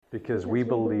because we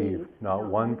believe not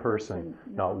one person,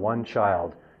 not one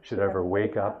child should ever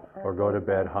wake up or go to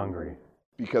bed hungry.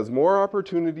 Because more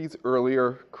opportunities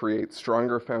earlier create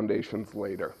stronger foundations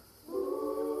later.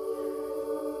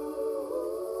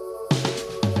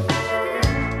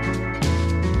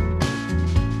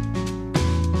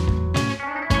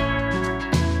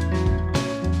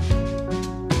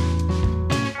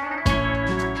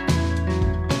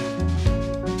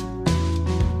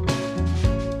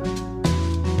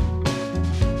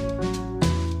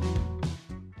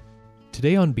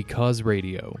 Today on Because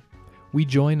Radio, we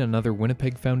join another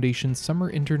Winnipeg Foundation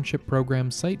summer internship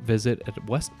program site visit at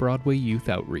West Broadway Youth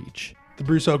Outreach. The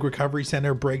Bruce Oak Recovery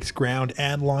Center breaks ground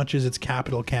and launches its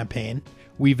capital campaign.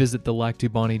 We visit the Lac du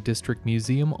Bonnet District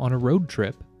Museum on a road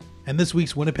trip. And this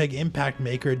week's Winnipeg Impact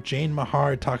Maker, Jane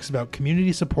Mahar, talks about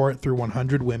community support through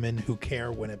 100 Women Who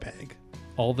Care Winnipeg.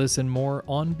 All this and more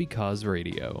on Because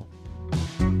Radio.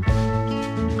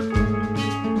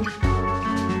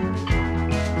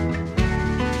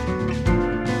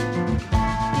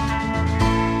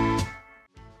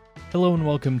 Hello and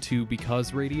welcome to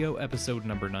Because Radio, episode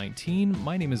number 19.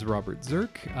 My name is Robert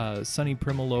Zirk. Sunny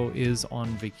Primolo is on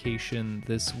vacation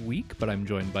this week, but I'm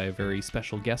joined by a very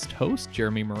special guest host,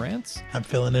 Jeremy Morantz. I'm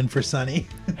filling in for Sunny.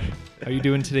 How are you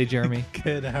doing today, Jeremy?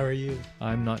 Good, how are you?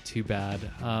 I'm not too bad.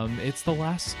 It's the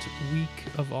last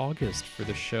week of August for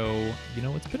the show. You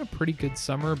know, it's been a pretty good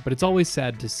summer, but it's always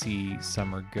sad to see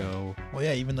summer go. Well,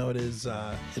 yeah, even though it is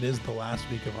the last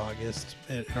week of August,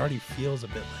 it already feels a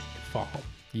bit like fall.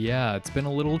 Yeah, it's been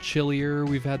a little chillier.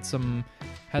 We've had some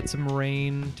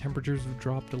rain. Temperatures have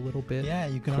dropped a little bit. Yeah,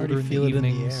 you can already feel it in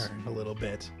the air a little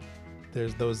bit.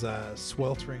 There's those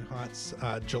sweltering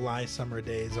hot July summer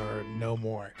days are no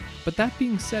more. But that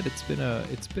being said, it's been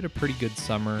a pretty good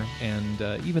summer, and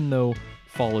even though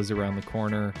fall is around the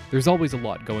corner, there's always a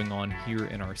lot going on here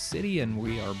in our city, and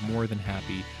we are more than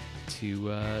happy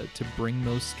to bring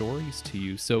those stories to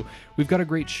you. So we've got a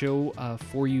great show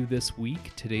for you this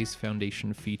week. Today's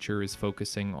foundation feature is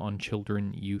focusing on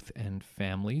children, youth, and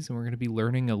families, and we're going to be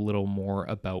learning a little more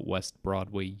about West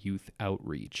Broadway Youth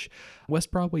Outreach.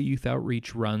 West Broadway Youth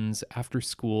Outreach runs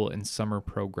after-school and summer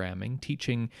programming,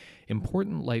 teaching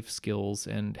important life skills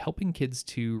and helping kids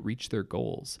to reach their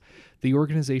goals. The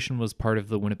organization was part of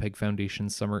the Winnipeg Foundation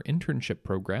Summer Internship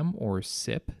Program, or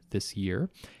SIP, this year,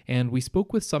 and we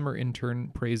spoke with summer intern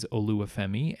Praise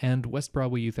Oluwafemi and West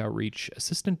Broadway Youth Outreach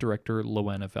Assistant Director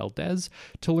Loana Valdez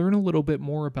to learn a little bit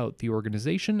more about the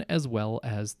organization as well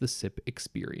as the SIP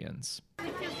experience.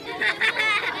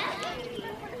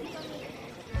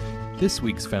 This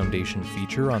week's foundation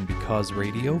feature on Because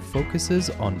Radio focuses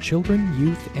on children,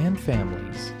 youth, and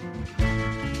families.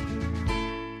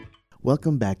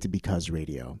 Welcome back to Because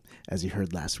Radio. As you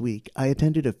heard last week, I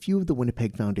attended a few of the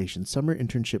Winnipeg Foundation Summer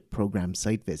Internship Program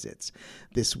site visits.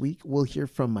 This week, we'll hear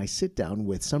from my sit-down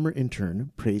with summer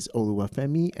intern Praise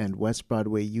Oluwafemi and West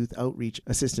Broadway Youth Outreach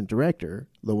Assistant Director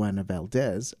Loana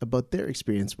Valdez about their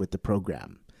experience with the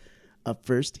program. Up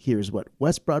first, here's what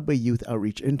West Broadway Youth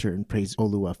Outreach intern Praise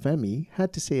Oluwafemi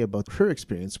had to say about her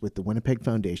experience with the Winnipeg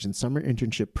Foundation Summer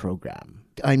Internship Program.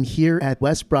 I'm here at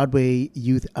West Broadway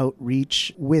Youth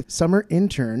Outreach with summer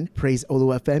intern Praise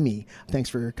Oluwafemi. Thanks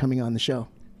for coming on the show.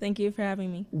 Thank you for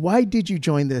having me. Why did you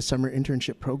join the summer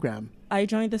internship program? I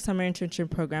joined the summer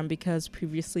internship program because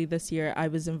previously this year I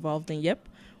was involved in YIP,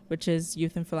 which is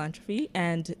Youth in Philanthropy,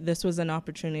 and this was an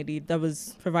opportunity that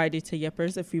was provided to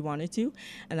Yippers if we wanted to,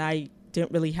 and I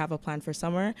didn't really have a plan for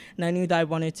summer, and I knew that I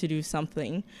wanted to do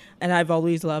something, and I've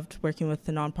always loved working with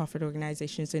the nonprofit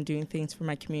organizations and doing things for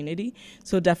my community,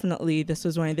 so definitely this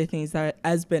was one of the things that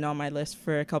has been on my list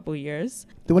for a couple of years.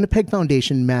 The Winnipeg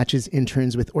Foundation matches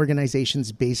interns with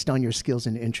organizations based on your skills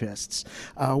and interests.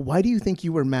 Why do you think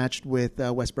you were matched with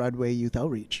West Broadway Youth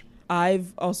Outreach?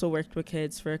 I've also worked with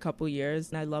kids for a couple of years,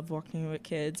 and I love working with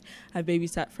kids. I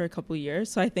babysat for a couple of years,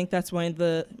 so I think that's one of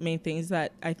the main things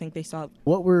that I think they saw.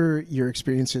 What were your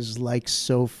experiences like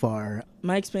so far?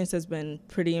 My experience has been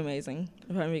pretty amazing,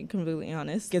 if I'm being completely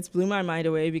honest. It blew my mind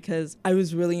away because I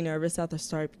was really nervous at the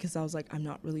start because I was like, I'm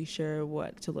not really sure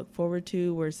what to look forward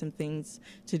to or some things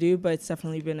to do, but it's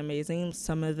definitely been amazing.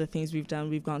 Some of the things we've done,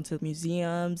 we've gone to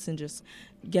museums and just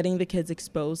getting the kids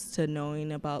exposed to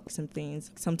knowing about some things.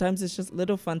 Sometimes it's just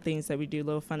little fun things that we do,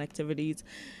 little fun activities.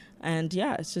 And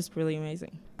yeah, it's just really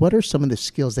amazing. What are some of the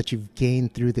skills that you've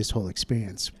gained through this whole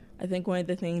experience? I think one of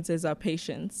the things is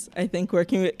patience. I think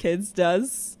working with kids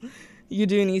does You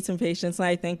do need some patience. And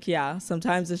I think, yeah,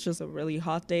 sometimes it's just a really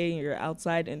hot day and you're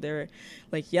outside and they're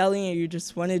like yelling and you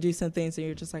just want to do some things and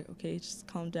you're just like, okay, just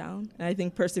calm down. And I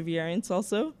think perseverance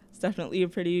also is definitely a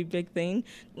pretty big thing,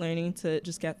 learning to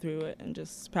just get through it and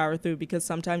just power through, because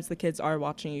sometimes the kids are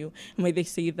watching you. And when they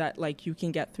see that like you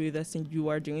can get through this and you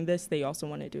are doing this, they also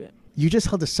want to do it. You just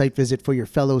held a site visit for your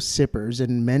fellow sippers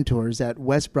and mentors at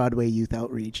West Broadway Youth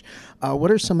Outreach. What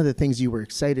are some of the things you were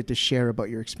excited to share about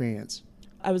your experience?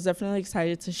 I was definitely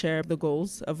excited to share the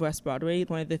goals of West Broadway.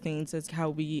 One of the things is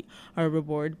how we are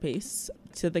reward-based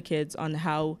to the kids on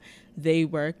how they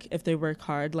work, if they work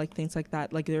hard, like things like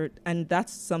that. And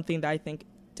that's something that I think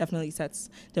definitely sets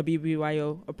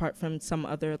WBYO apart from some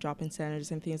other drop-in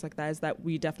standards and things like that, is that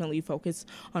we definitely focus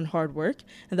on hard work.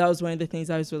 And that was one of the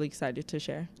things I was really excited to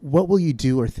share. What will you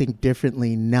do or think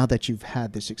differently now that you've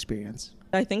had this experience?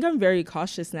 I think I'm very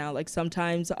cautious now. Like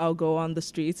sometimes I'll go on the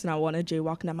streets and I want to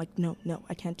jaywalk and I'm like, no,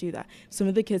 I can't do that. Some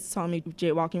of the kids saw me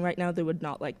jaywalking right now, they would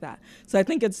not like that. So I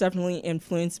think it's definitely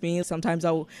influenced me. Sometimes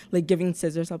I'll like giving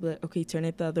scissors, I'll be like, okay, turn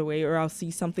it the other way. Or I'll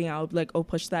see something, I'll be like, oh,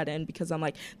 push that in, because I'm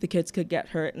like, the kids could get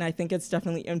hurt. And I think it's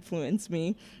definitely influenced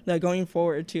me like going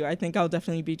forward too. I think I'll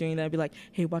definitely be doing that. I'll be like,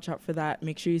 hey, watch out for that.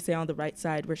 Make sure you stay on the right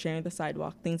side. We're sharing the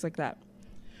sidewalk, things like that.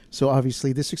 So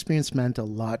obviously this experience meant a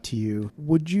lot to you.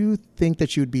 Would you think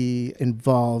that you'd be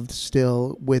involved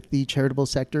still with the charitable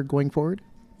sector going forward?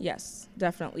 Yes,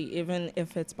 definitely. Even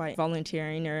if it's by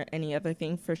volunteering or any other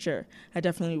thing, for sure. I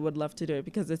definitely would love to do it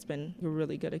because it's been a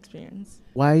really good experience.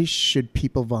 Why should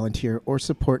people volunteer or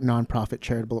support nonprofit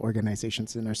charitable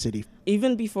organizations in our city?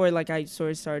 Even before I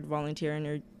sort of started volunteering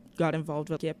or got involved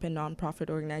with YIP and nonprofit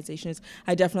organizations,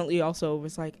 I definitely also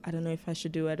was like, I don't know if I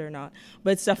should do it or not.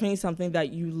 But it's definitely something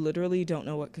that you literally don't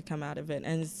know what could come out of it.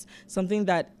 And it's something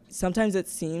that sometimes it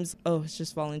seems, oh, it's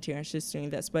just volunteering, it's just doing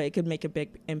this, but it could make a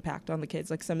big impact on the kids.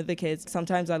 Like some of the kids,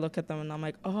 sometimes I look at them and I'm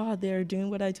like, oh, they're doing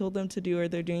what I told them to do, or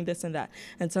they're doing this and that.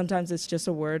 And sometimes it's just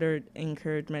a word or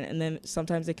encouragement. And then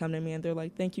sometimes they come to me and they're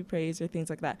like, thank you, praise, or things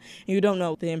like that. And you don't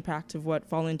know the impact of what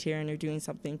volunteering or doing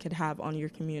something could have on your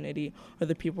community or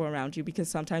the people around you, because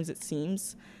sometimes it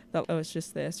seems that, oh, it's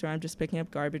just this, or I'm just picking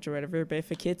up garbage or whatever. But if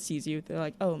a kid sees you, they're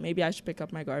like, oh, maybe I should pick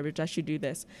up my garbage. I should do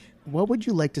this. What would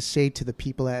you like to say to the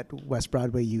people at West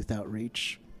Broadway Youth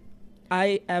Outreach?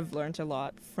 I have learned a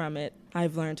lot from it.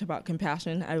 I've learned about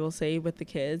compassion, I will say, with the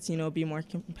kids, be more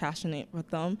compassionate with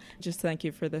them. Just thank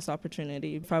you for this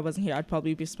opportunity. If I wasn't here, I'd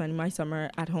probably be spending my summer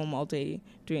at home all day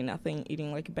doing nothing,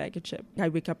 eating like a bag of chips. I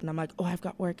wake up and I'm like, oh, I've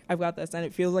got work, I've got this. And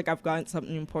it feels like I've got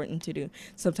something important to do.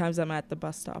 Sometimes I'm at the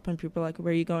bus stop and people are like,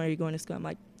 where are you going? Are you going to school? I'm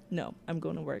like, no, I'm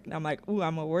going to work. And I'm like, ooh,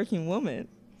 I'm a working woman.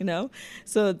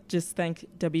 So just thank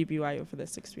WBYO for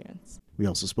this experience. We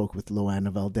also spoke with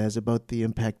Loana Valdez about the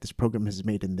impact this program has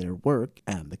made in their work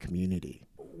and the community.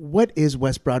 What is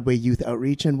West Broadway Youth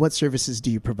Outreach and what services do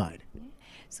you provide?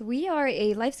 So we are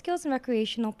a life skills and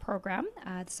recreational program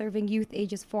serving youth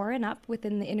ages 4 and up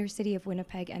within the inner city of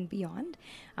Winnipeg and beyond.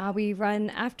 We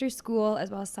run after school as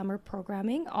well as summer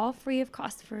programming, all free of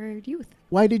cost for youth.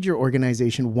 Why did your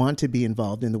organization want to be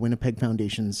involved in the Winnipeg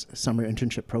Foundation's summer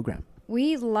internship program?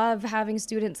 We love having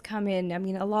students come in. I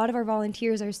mean, a lot of our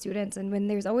volunteers are students, and when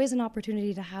there's always an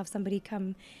opportunity to have somebody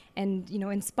come and,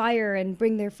 inspire and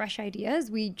bring their fresh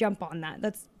ideas, we jump on that.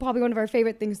 That's probably one of our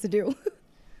favorite things to do.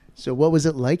 So what was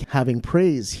it like having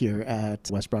praise here at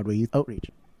West Broadway Youth Outreach?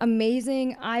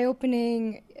 Amazing,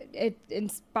 eye-opening,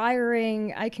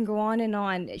 inspiring. I can go on and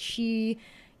on. She,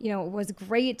 was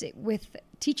great with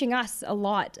teaching us a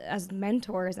lot as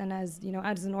mentors and as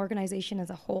an organization as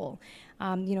a whole.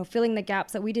 Filling the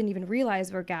gaps that we didn't even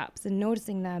realize were gaps and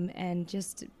noticing them and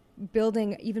just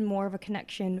building even more of a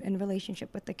connection and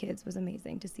relationship with the kids was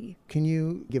amazing to see. Can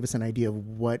you give us an idea of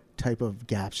what type of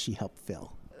gaps she helped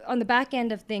fill? On the back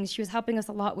end of things, she was helping us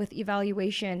a lot with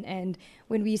evaluation. And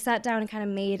when we sat down and kind of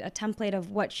made a template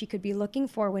of what she could be looking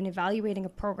for when evaluating a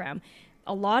program,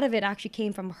 a lot of it actually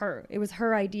came from her. It was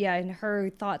her idea and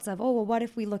her thoughts of, oh, well, what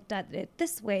if we looked at it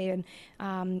this way and,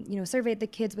 surveyed the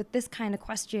kids with this kind of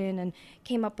question and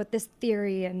came up with this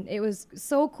theory. And it was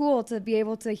so cool to be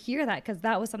able to hear that, because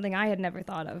that was something I had never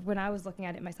thought of when I was looking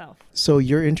at it myself. So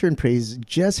your intern Praise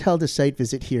just held a site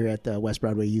visit here at the West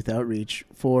Broadway Youth Outreach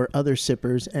for other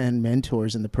sippers and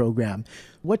mentors in the program.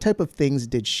 What type of things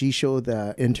did she show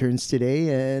the interns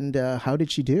today, and how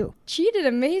did she do? She did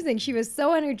amazing. She was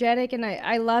so energetic, and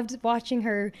I loved watching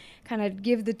her kind of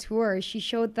give the tour. She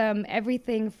showed them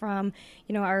everything from,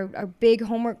 our big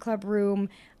homework club room,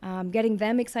 getting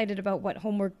them excited about what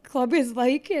homework club is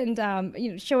like,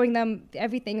 and showing them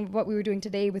everything of what we were doing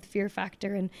today with Fear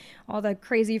Factor and all the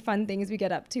crazy fun things we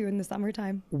get up to in the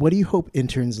summertime. What do you hope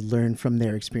interns learn from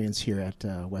their experience here at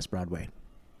West Broadway?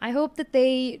 I hope that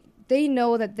they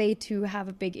know that they too have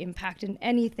a big impact in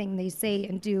anything they say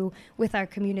and do with our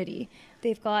community.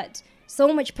 They've got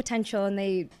so much potential and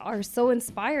they are so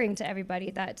inspiring to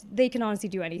everybody that they can honestly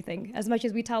do anything. As much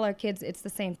as we tell our kids, it's the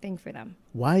same thing for them.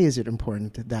 Why is it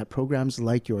important that programs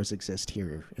like yours exist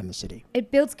here in the city?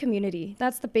 It builds community.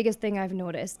 That's the biggest thing I've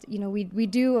noticed. We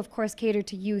do, of course, cater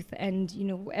to youth, and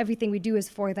everything we do is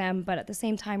for them, but at the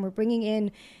same time, we're bringing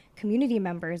in community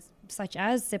members such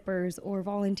as sippers or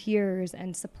volunteers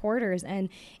and supporters, and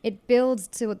it builds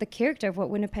to the character of what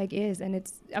Winnipeg is, and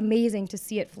it's amazing to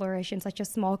see it flourish in such a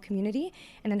small community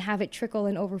and then have it trickle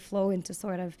and overflow into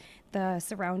sort of the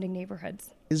surrounding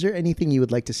neighborhoods. Is there anything you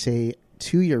would like to say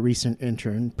to your recent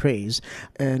intern, Praise,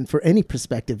 and for any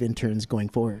prospective interns going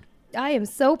forward? I am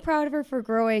so proud of her for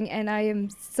growing, and I am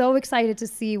so excited to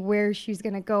see where she's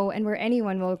going to go and where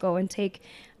anyone will go and take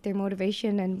their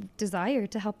motivation and desire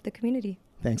to help the community.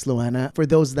 Thanks, Luana. For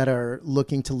those that are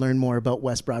looking to learn more about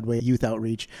West Broadway Youth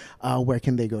Outreach, where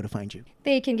can they go to find you?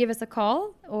 They can give us a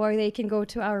call, or they can go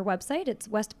to our website. It's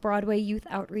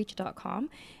westbroadwayyouthOutreach.com.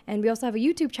 And we also have a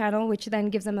YouTube channel, which then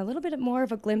gives them a little bit more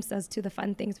of a glimpse as to the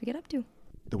fun things we get up to.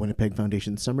 The Winnipeg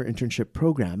Foundation Summer Internship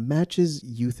Program matches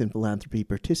youth and philanthropy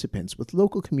participants with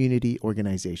local community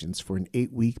organizations for an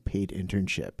 8-week paid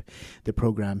internship. The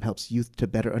program helps youth to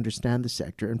better understand the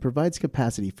sector and provides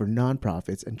capacity for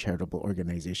nonprofits and charitable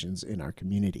organizations in our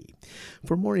community.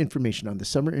 For more information on the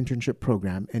Summer Internship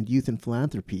Program and youth and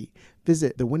philanthropy,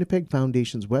 visit the Winnipeg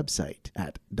Foundation's website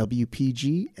at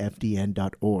wpgfdn.org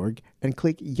and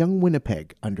click Young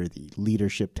Winnipeg under the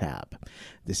Leadership tab.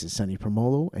 This is Sonny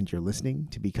Promolo, and you're listening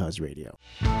to Because Radio.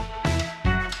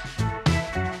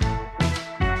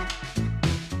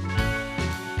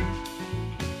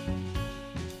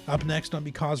 Up next on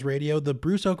Because Radio, the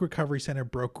Bruce Oak Recovery Center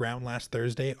broke ground last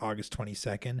Thursday, August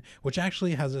 22nd, which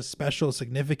actually has a special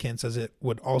significance as it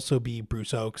would also be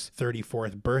Bruce Oak's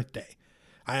 34th birthday.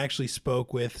 I actually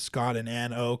spoke with Scott and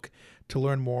Ann Oak to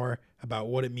learn more about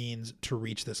what it means to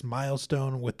reach this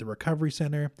milestone with the Recovery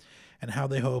Center and how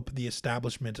they hope the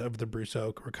establishment of the Bruce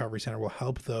Oak Recovery Center will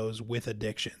help those with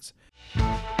addictions.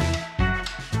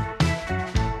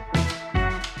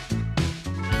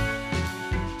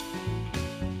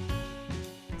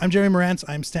 I'm Jerry Morantz.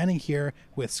 I'm standing here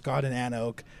with Scott and Ann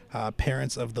Oak,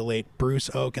 parents of the late Bruce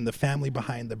Oak and the family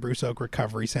behind the Bruce Oak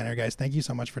Recovery Center. Guys, thank you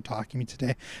so much for talking to me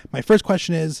today. My first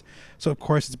question is, so of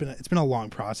course it's been a long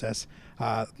process,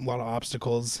 a lot of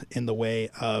obstacles in the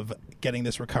way of getting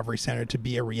this recovery center to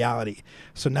be a reality.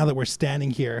 So now that we're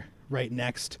standing here right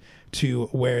next to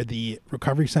where the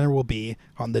recovery center will be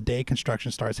on the day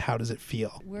construction starts, how does it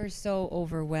feel? We're so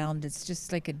overwhelmed. It's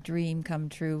just like a dream come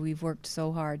true. We've worked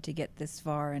so hard to get this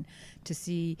far, and to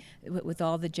see with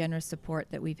all the generous support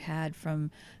that we've had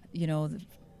from, the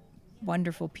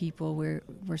wonderful people,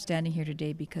 we're standing here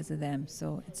today because of them.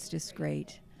 So it's just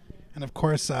great. And of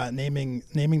course, naming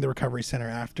the recovery center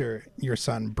after your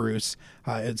son Bruce,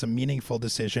 it's a meaningful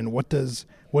decision. What does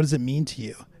it mean to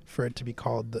you for it to be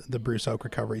called the Bruce Oak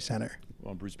Recovery Center?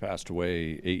 Well, Bruce passed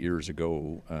away 8 years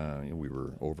ago. We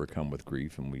were overcome with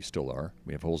grief, and we still are.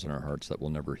 We have holes in our hearts that will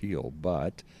never heal.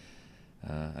 But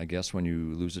I guess when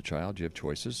you lose a child, you have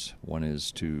choices. One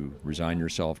is to resign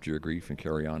yourself to your grief and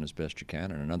carry on as best you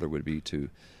can, and another would be to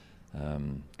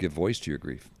give voice to your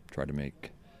grief, try to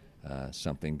make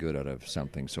something good out of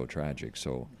something so tragic.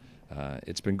 So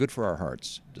it's been good for our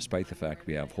hearts, despite the fact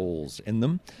we have holes in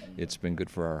them. It's been good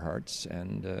for our hearts,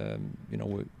 and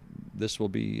this will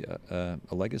be a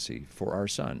legacy for our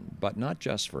son, but not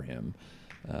just for him.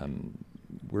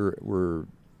 We're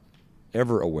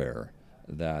ever aware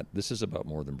that this is about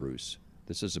more than Bruce.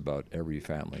 This is about every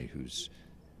family who's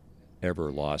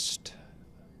ever lost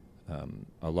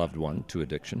a loved one to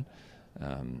addiction.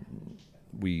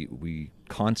 We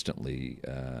constantly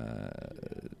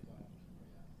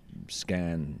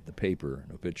scan the paper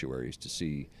and obituaries to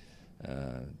see,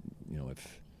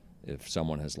 if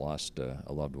someone has lost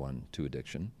a loved one to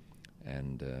addiction,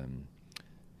 and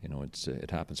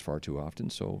it happens far too often.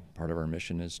 So part of our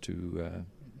mission is to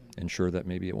ensure that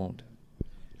maybe it won't.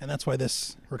 And that's why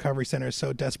this recovery center is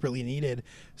so desperately needed.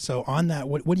 So on that,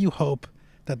 what do you hope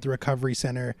that the recovery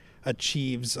center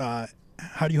achieves?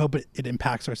 How do you hope it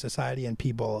impacts our society and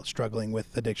people struggling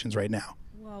with addictions right now?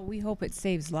 Well, Well, we hope it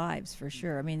saves lives for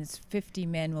sure. I mean, it's 50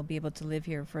 men will be able to live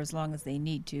here for as long as they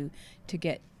need to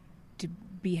get to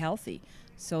be healthy.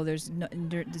 So it's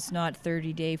not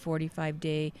 30-day,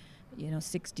 45-day,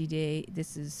 60-day.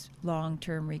 This is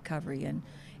long-term recovery, and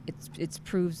it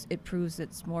proves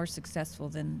it's more successful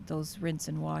than those rinse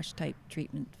and wash type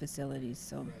treatment facilities.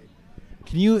 So.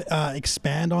 Can you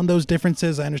expand on those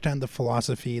differences? I understand the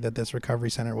philosophy that this recovery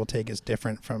center will take is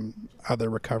different from other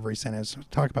recovery centers.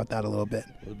 Talk about that a little bit.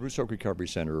 The Bruce Oak Recovery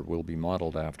Center will be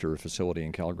modeled after a facility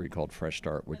in Calgary called Fresh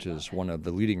Start, which is one of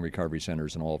the leading recovery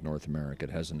centers in all of North America.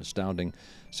 It has an astounding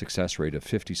success rate of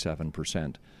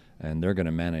 57%, and they're going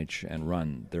to manage and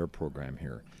run their program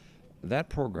here. That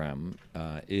program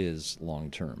is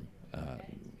long-term.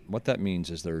 What that means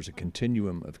is there's a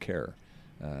continuum of care.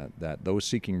 That those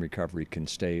seeking recovery can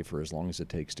stay for as long as it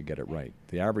takes to get it right.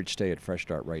 The average stay at Fresh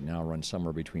Start right now runs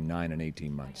somewhere between 9 and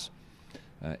 18 months.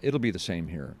 It'll be the same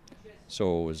here.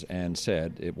 So as Anne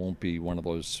said, it won't be one of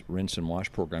those rinse and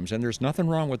wash programs, and there's nothing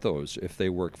wrong with those if they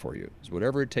work for you. So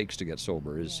whatever it takes to get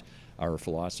sober is our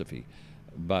philosophy.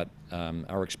 But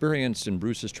our experience in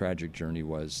Bruce's tragic journey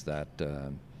was that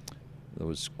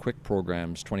those quick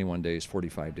programs, 21 days,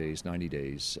 45 days, 90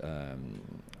 days,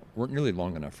 weren't really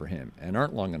long enough for him and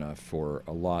aren't long enough for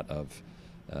a lot of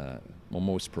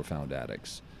most profound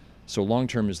addicts. So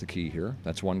long-term is the key here.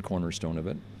 That's one cornerstone of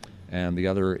it. And the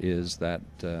other is that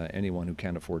anyone who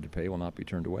can't afford to pay will not be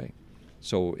turned away.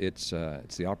 So it's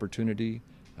the opportunity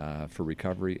for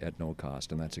recovery at no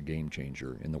cost, and that's a game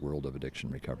changer in the world of addiction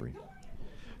recovery.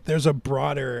 There's a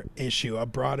broader issue, a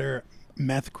broader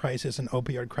meth crisis and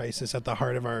opioid crisis at the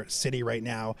heart of our city right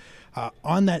now.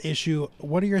 On that issue,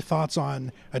 what are your thoughts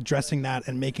on addressing that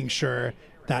and making sure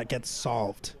that gets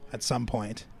solved at some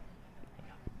point?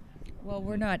 Well,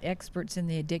 we're not experts in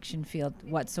the addiction field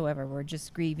whatsoever. We're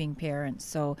just grieving parents.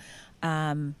 So,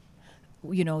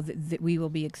 we will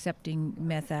be accepting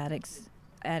meth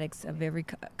addicts of every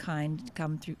kind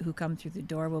who come through the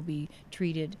door will be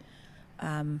treated.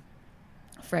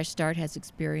 Fresh Start has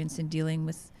experience in dealing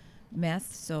with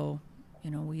meth, so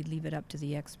we leave it up to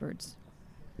the experts.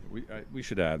 We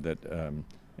should add that, and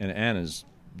Anne is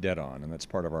dead on, and that's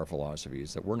part of our philosophy,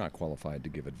 is that we're not qualified to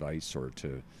give advice or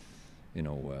to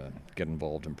get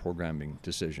involved in programming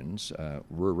decisions.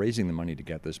 We're raising the money to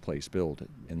get this place built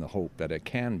in the hope that it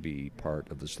can be part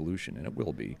of the solution, and it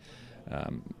will be.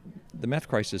 The meth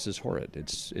crisis is horrid.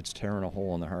 It's tearing a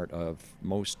hole in the heart of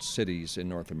most cities in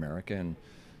North America, and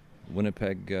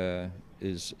Winnipeg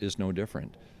is no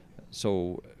different.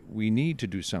 So we need to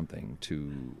do something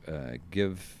to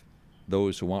give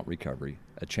those who want recovery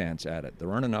a chance at it.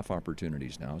 There aren't enough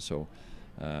opportunities now, so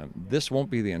this won't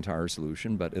be the entire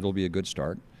solution, but it'll be a good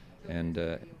start. And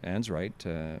Anne's right,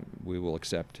 we will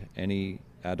accept any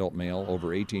adult male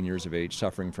over 18 years of age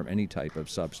suffering from any type of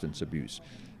substance abuse,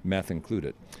 meth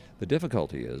included. The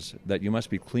difficulty is that you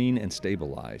must be clean and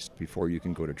stabilized before you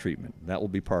can go to treatment. That will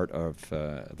be part of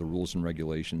the rules and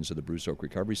regulations of the Bruce Oak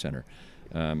Recovery Center.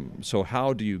 So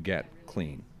how do you get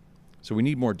clean? So we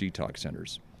need more detox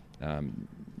centers.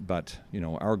 But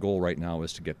our goal right now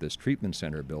is to get this treatment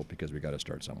center built because we got to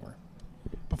start somewhere.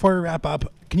 Before we wrap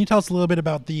up, can you tell us a little bit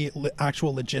about the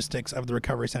actual logistics of the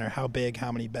recovery center? How big,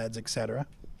 how many beds, etc.?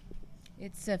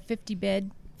 It's a 50-bed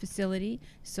facility,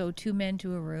 so 2 men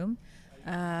to a room.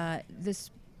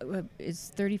 This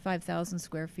is 35,000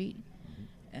 square feet,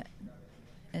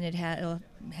 and it'll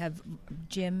have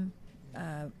gym,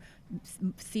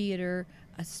 theater,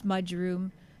 a smudge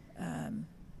room.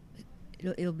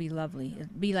 It'll be lovely.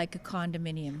 It'll be like a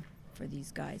condominium for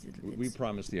these guys. We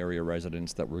promised the area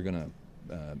residents that we're going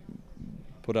to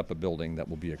put up a building that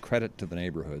will be a credit to the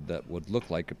neighborhood, that would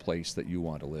look like a place that you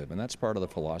want to live, and that's part of the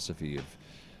philosophy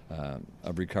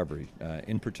of recovery,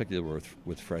 in particular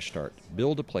with Fresh Start.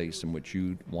 Build a place in which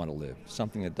you want to live,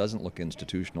 something that doesn't look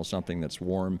institutional, something that's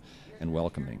warm and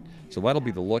welcoming. So that'll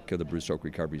be the look of the Bruce Oak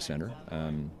Recovery Center,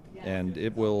 and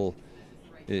it will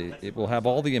have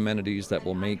all the amenities that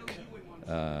will make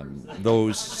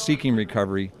those seeking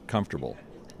recovery comfortable,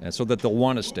 and so that they'll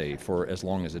want to stay for as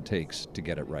long as it takes to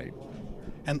get it right.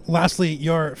 And lastly,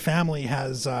 your family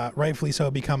has rightfully so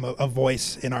become a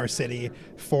voice in our city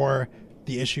for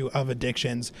the issue of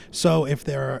addictions. So if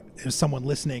there is someone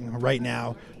listening right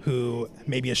now who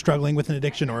maybe is struggling with an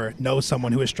addiction or knows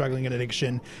someone who is struggling with an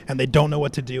addiction and they don't know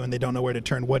what to do and they don't know where to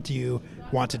turn, what do you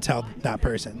want to tell that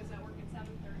person?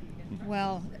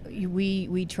 Well,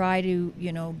 we try to,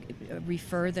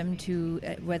 refer them to,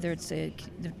 whether it's the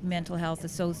Mental Health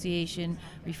Association,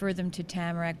 refer them to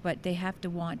Tamarack, but they have to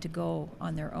want to go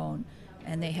on their own,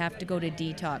 and they have to go to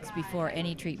detox before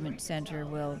any treatment center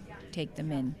will take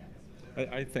them in.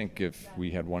 I think if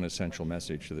we had one essential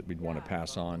message that we'd want to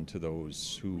pass on to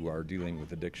those who are dealing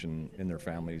with addiction in their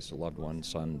families, a loved one,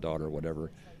 son, daughter, whatever,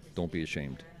 don't be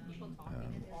ashamed.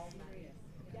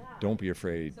 Don't be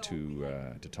afraid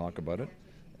to talk about it.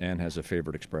 Anne has a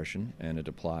favorite expression, and it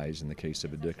applies in the case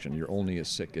of addiction. You're only as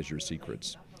sick as your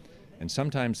secrets. And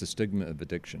sometimes the stigma of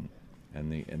addiction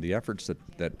and the efforts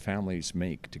that families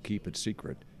make to keep it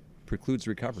secret precludes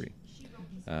recovery.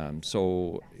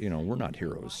 So, we're not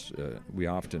heroes. We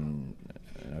often,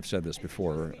 and I've said this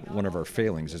before, one of our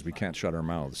failings is we can't shut our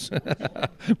mouths.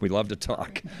 We love to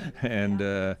talk.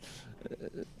 And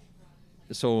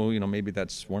so, maybe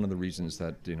that's one of the reasons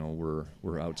that,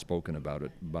 we're outspoken about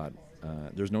it. But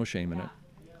there's no shame in it.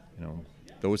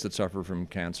 Those that suffer from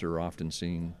cancer are often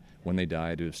seen when they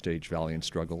die due to stage valiant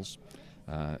struggles.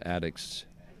 Addicts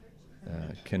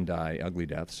can die ugly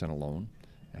deaths and alone.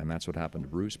 And that's what happened to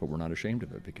Bruce, but we're not ashamed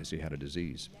of it because he had a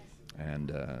disease.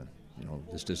 And,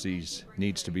 this disease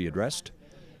needs to be addressed,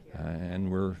 and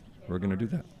we're going to do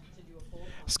that.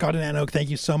 Scott and Anne Oak, thank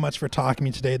you so much for talking to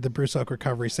me today at the Bruce Oak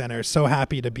Recovery Center. So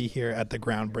happy to be here at the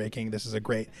groundbreaking. This is a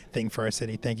great thing for our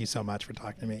city. Thank you so much for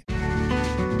talking to me.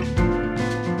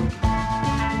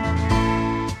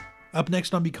 Up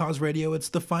next on Because Radio, it's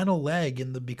the final leg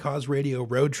in the Because Radio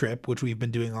road trip, which we've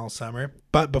been doing all summer.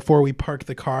 But before we parked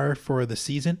the car for the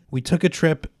season, we took a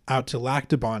trip out to Lac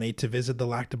du Bonnet to visit the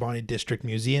Lac du Bonnet District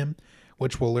Museum,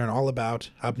 which we'll learn all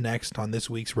about up next on this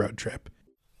week's road trip.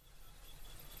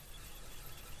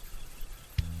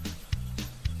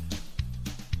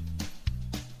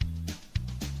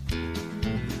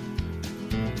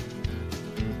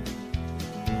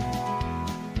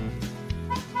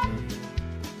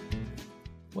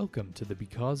 Welcome to the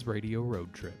Because Radio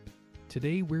road trip.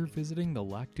 Today we're visiting the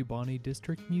Lac du Bonnet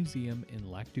District Museum in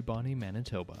Lac du Bonnet,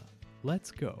 Manitoba.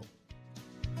 Let's go.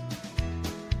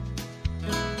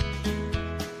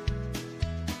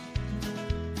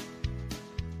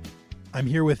 I'm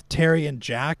here with Terry and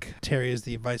Jack. Terry is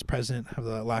the vice president of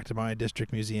the Lac du Bonnet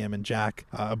District Museum, and Jack,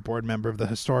 a board member of the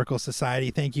Historical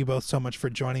Society. Thank you both so much for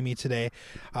joining me today.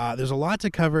 There's a lot to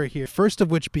cover here, first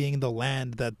of which being the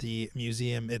land that the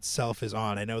museum itself is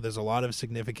on. I know there's a lot of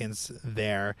significance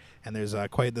there, and there's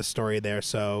quite the story there.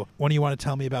 So what do you want to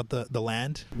tell me about the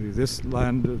land? This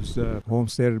land was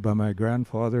homesteaded by my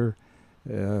grandfather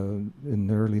in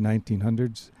the early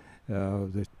 1900s.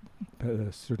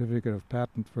 The certificate of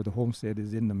patent for the homestead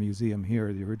is in the museum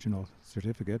here, the original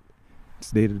certificate.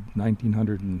 It's dated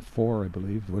 1904, I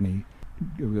believe, when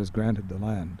he was granted the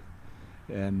land.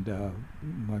 And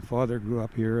my father grew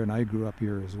up here, and I grew up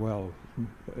here as well.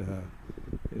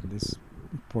 In this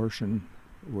portion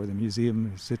where the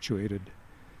museum is situated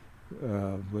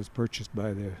was purchased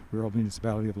by the rural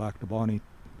municipality of Lac du Bonnet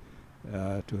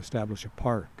to establish a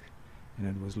park, and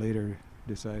it was later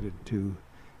decided to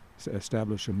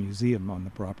establish a museum on the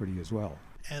property as well.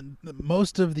 And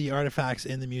most of the artifacts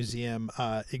in the museum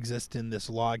exist in this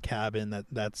log cabin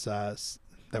that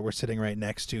we're sitting right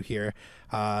next to here.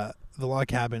 The log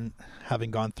cabin, having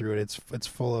gone through it, it's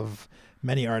full of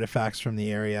many artifacts from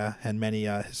the area and many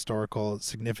historical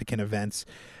significant events.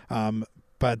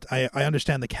 But I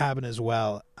understand the cabin as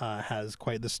well has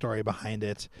quite the story behind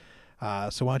it.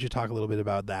 So why don't you talk a little bit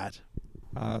about that?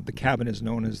 The cabin is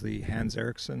known as the Hans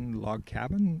Eriksson log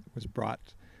cabin. It was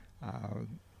brought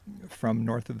from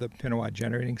north of the Pinawa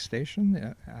generating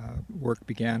station. Work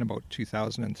began about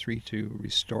 2003 to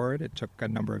restore it. It took a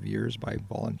number of years by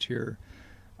volunteer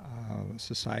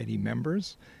society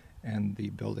members, and the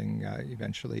building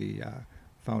eventually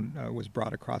was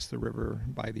brought across the river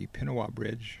by the Pinawa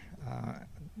Bridge on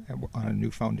a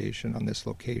new foundation on this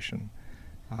location.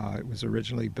 It was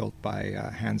originally built by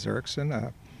Hans Eriksson,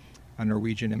 a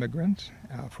Norwegian immigrant,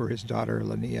 for his daughter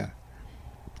Linnea.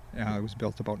 It was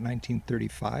built about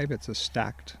 1935. It's a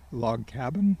stacked log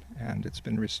cabin, and it's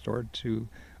been restored to,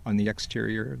 on the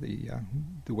exterior,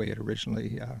 the way it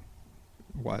originally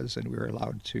was, and we were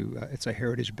allowed to, it's a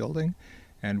heritage building,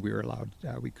 and we were allowed,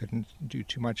 we couldn't do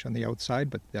too much on the outside,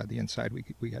 but the inside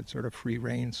we had sort of free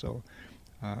reign, so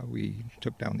we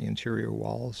took down the interior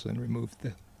walls and removed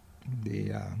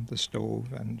the stove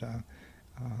and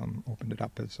opened it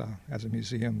up as a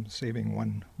museum, saving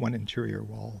one interior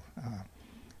wall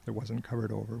that wasn't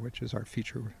covered over, which is our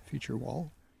feature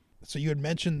wall. So you had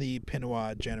mentioned the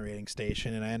Pinawa generating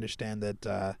station, and I understand that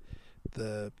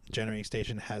the generating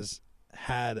station has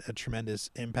had a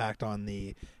tremendous impact on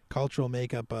the cultural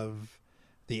makeup of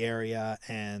the area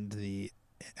and the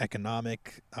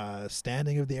economic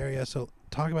standing of the area. So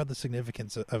talk about the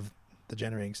significance of the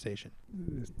generating station.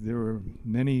 There were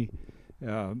many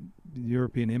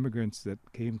European immigrants that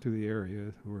came to the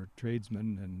area who were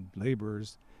tradesmen and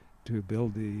laborers to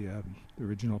build the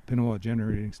original Pinawa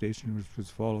generating station, which was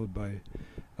followed by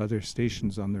other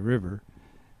stations on the river.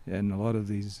 And a lot of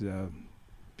these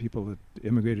people that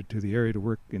immigrated to the area to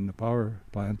work in the power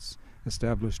plants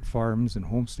established farms and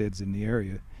homesteads in the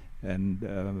area, and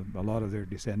a lot of their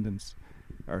descendants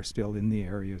are still in the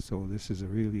area. So this is a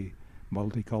really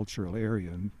multicultural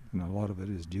area, and a lot of it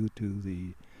is due to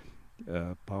the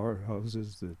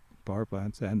powerhouses, the power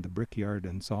plants, and the brickyard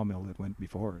and sawmill that went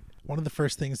before it. One of the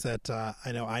first things that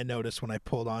I know I noticed when I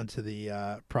pulled onto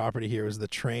the property here was the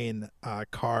train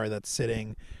car that's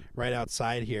sitting right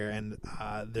outside here, and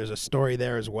there's a story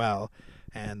there as well,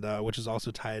 and which is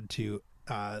also tied to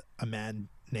a man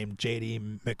named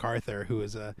J.D. MacArthur, who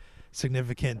is a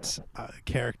significant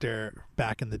character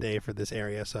back in the day for this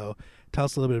area. So tell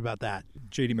us a little bit about that.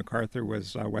 J.D. MacArthur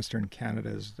was Western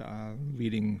Canada's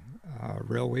leading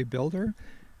railway builder,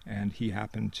 and he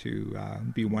happened to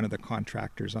be one of the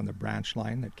contractors on the branch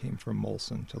line that came from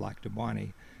Molson to Lac du Bonnet.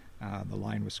 The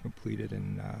line was completed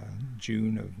in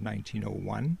June of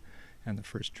 1901, and the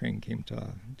first train came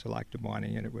to Lac du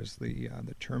Bonnet, and it was the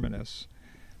terminus.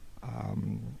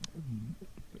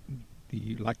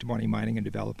 The Lac du Bonnet Mining and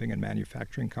Developing and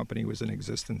Manufacturing Company was in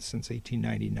existence since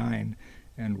 1899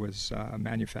 and was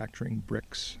manufacturing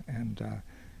bricks and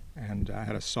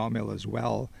had a sawmill as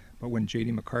well. But when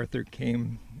J.D. MacArthur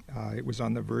came, it was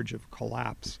on the verge of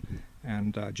collapse.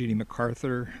 And J.D.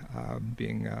 MacArthur,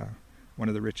 being one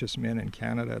of the richest men in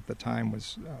Canada at the time,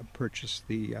 was purchased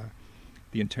the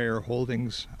entire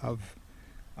holdings of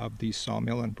the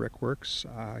sawmill and brickworks.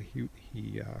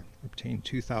 He obtained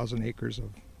 2,000 acres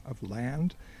of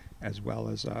land, as well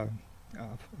as a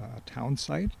town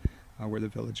site where the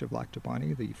village of Lac du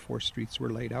Bonnet, the 4 streets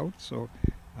were laid out. So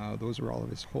those were all of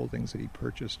his holdings that he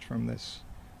purchased from this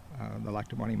the Lac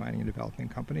du Bonnet Mining and Developing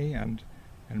Company, and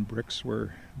bricks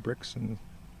and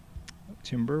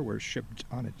timber were shipped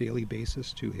on a daily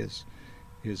basis to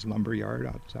his lumber yard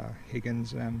at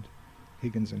Higgins and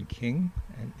King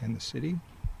in the city.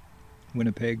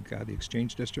 Winnipeg, the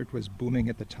Exchange District, was booming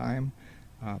at the time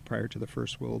prior to the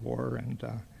First World War,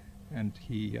 and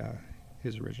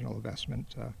his original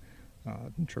investment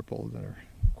tripled or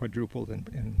quadrupled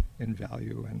in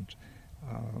value, and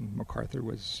MacArthur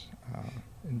was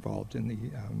involved in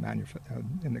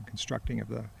the constructing of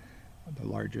the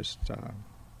largest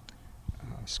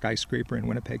skyscraper in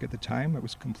Winnipeg at the time. It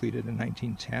was completed in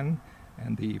 1910,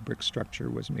 and the brick structure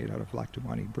was made out of Lac du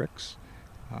Bonnet bricks.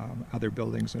 Other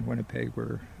buildings in Winnipeg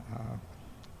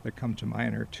that come to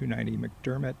mind are 290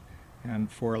 McDermott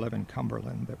and 411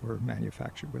 Cumberland that were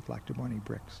manufactured with Lac du Bonnet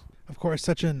bricks. Of course,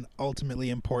 such an ultimately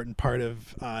important part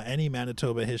of any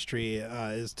Manitoba history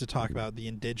is to talk about the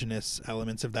Indigenous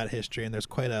elements of that history, and there's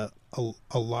quite a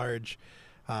large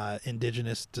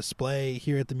Indigenous display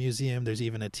here at the museum. There's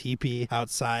even a teepee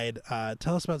outside.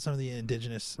 Tell us about some of the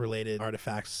Indigenous-related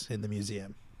artifacts in the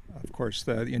museum. Of course,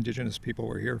 the Indigenous people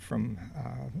were here from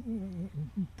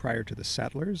prior to the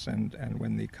settlers, and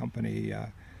when the company,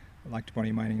 Lac du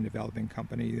Bonnet Mining and Developing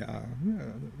Company,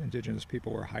 Indigenous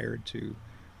people were hired to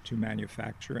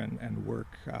manufacture and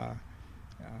work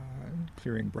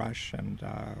clearing brush and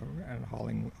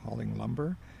hauling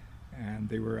lumber, and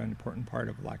they were an important part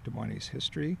of Lac du Bonnet's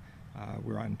history.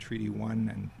 We're on Treaty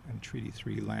 1 and Treaty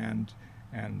 3 land,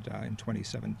 and in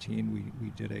 2017 we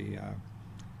did a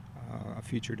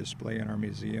feature display in our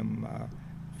museum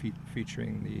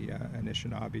featuring the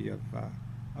Anishinaabe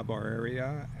of our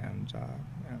area and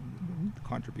the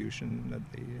contribution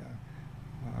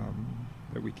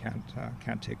that we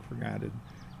can't take for granted.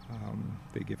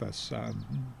 They give us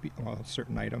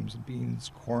certain items,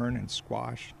 beans, corn, and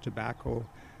squash, tobacco,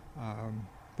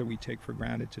 that we take for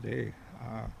granted today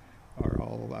are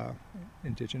all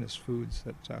Indigenous foods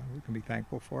that we can be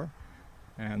thankful for.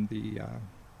 And the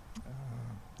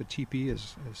teepee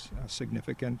is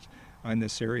significant in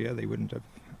this area. They wouldn't have.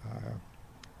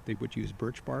 They would use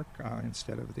birch bark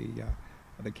instead of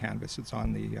the canvas that's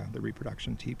on the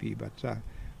reproduction teepee, but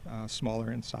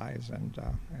smaller in size, and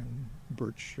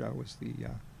birch was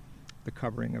the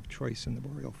covering of choice in the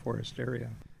boreal forest area.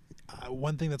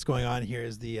 One thing that's going on here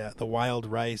is the Wild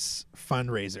Rice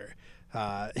fundraiser.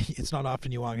 It's not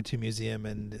often you walk into a museum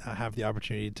and have the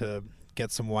opportunity to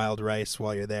get some wild rice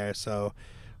while you're there. So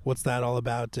what's that all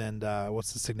about, and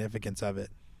what's the significance of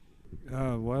it?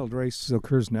 Wild rice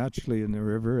occurs naturally in the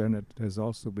river, and it has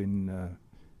also been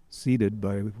seeded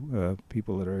by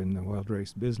people that are in the wild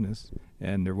rice business.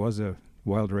 And there was a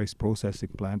wild rice processing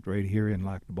plant right here in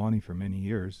Lac du Bonnet for many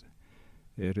years.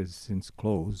 It has since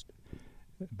closed,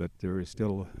 but there is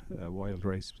still a wild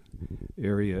rice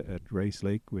area at Rice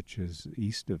Lake, which is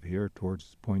east of here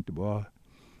towards Pointe du Bois.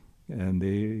 and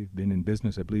they've been in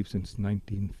business, I believe, since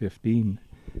 1915,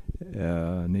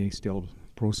 and they still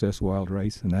process wild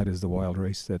rice, and that is the wild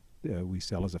rice that we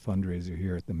sell as a fundraiser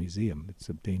here at the museum. It's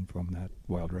obtained from that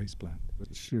wild rice plant,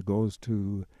 which goes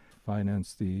to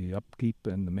finance the upkeep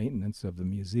and the maintenance of the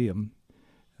museum.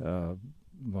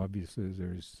 Obviously,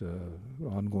 there's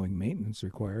ongoing maintenance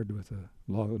required with an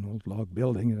old log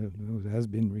building. It has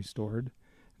been restored,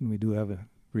 and we do have a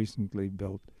recently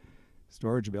built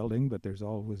storage building, but there's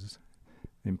always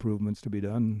improvements to be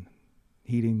done.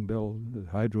 Heating bill, the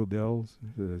hydro bills,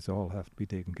 this all have to be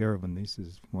taken care of, and this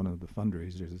is one of the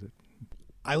fundraisers.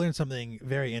 I learned something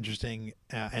very interesting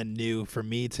and new for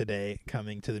me today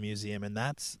coming to the museum, and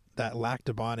that's that Lac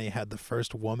du Bonnet had the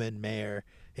first woman mayor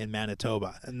in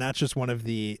Manitoba. And that's just one of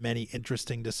the many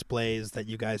interesting displays that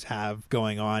you guys have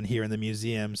going on here in the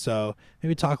museum. So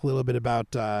maybe talk a little bit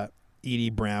about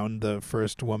Edie Brown, the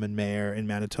first woman mayor in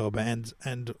Manitoba,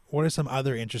 and what are some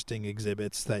other interesting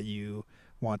exhibits that you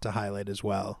want to highlight as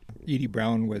well? Edie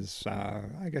Brown was,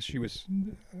 I guess she was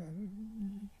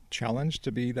challenged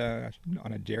to be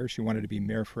on a dare. She wanted to be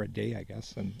mayor for a day, I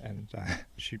guess, and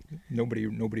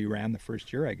nobody ran the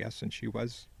first year, I guess, and she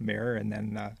was mayor. And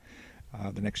then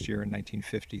the next year in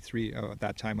 1953, at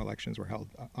that time elections were held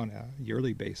on a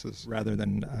yearly basis rather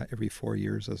than every 4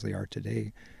 years as they are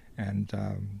today. And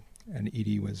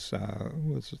Edie was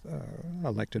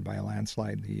elected by a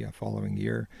landslide the following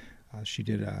year. She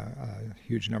did a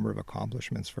huge number of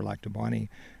accomplishments for Lac du Bonnet.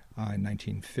 In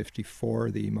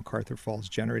 1954, the MacArthur Falls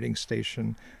Generating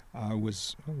Station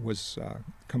was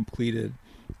completed,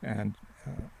 and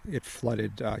it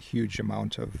flooded a huge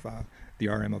amount of the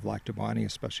RM of Lac du Bonnet,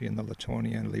 especially in the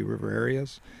Latonia and Lee River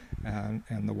areas,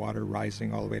 and the water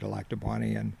rising all the way to Lac du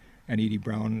Bonnet. And Edie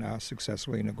Brown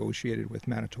successfully negotiated with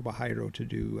Manitoba Hydro to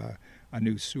do a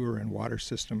new sewer and water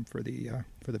system for the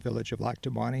village of Lac du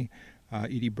Bonnet.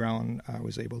 Edie Brown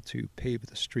was able to pave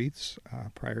the streets.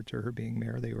 Prior to her being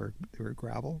mayor, they were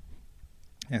gravel,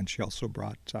 and she also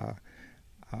brought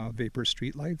vapor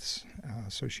streetlights.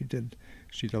 So she did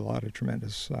a lot of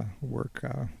tremendous work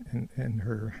in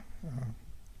her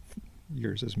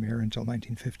years as mayor until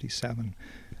 1957.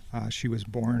 She was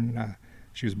born at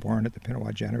the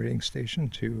Pinawa Generating Station.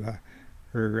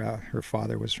 Her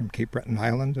father was from Cape Breton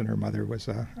Island, and her mother was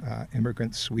a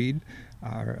immigrant Swede.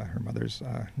 Her mother's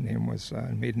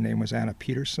maiden name was Anna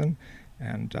Peterson,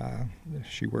 and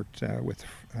she worked with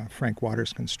Frank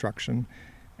Waters Construction,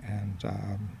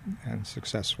 and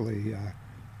successfully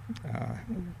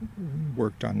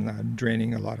worked on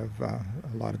draining a lot of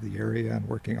the area, and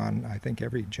working on, I think,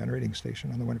 every generating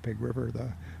station on the Winnipeg River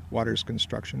the Waters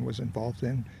Construction was involved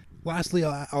in. Lastly,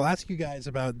 I'll ask you guys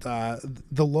about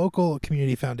the local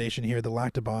community foundation here, the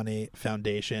Lac du Bonnet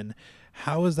Foundation.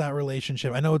 How is that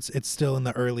relationship? I know it's still in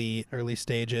the early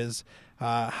stages.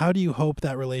 How do you hope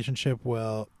that relationship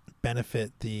will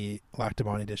benefit the Lac du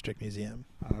Bonnet District Museum?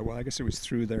 Well, I guess it was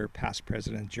through their past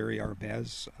president, Jerry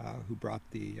Arbez, who brought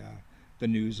the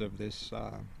news of this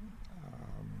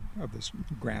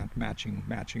grant,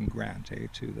 matching grant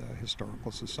to the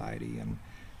Historical Society, and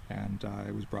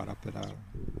it was brought up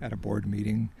at a board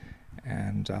meeting,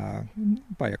 and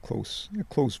by a close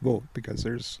vote, because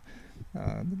there's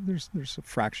a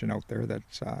fraction out there that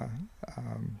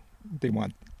they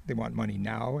want money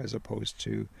now as opposed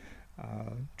to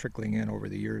trickling in over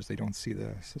the years. They don't see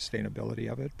the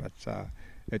sustainability of it, but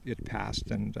it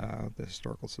passed, and the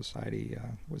Historical Society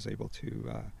was able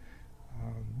to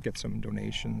get some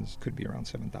donations. Could be around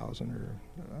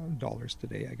 $7,000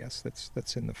 today, I guess.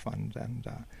 That's in the fund, and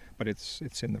but it's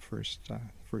in the first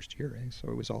year. So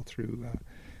it was all through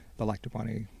the Lac du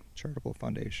Bonnet Charitable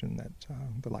Foundation that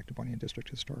the Lac du Bonnet District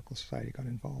Historical Society got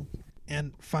involved.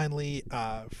 And finally,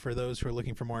 for those who are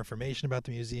looking for more information about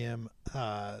the museum,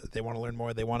 they want to learn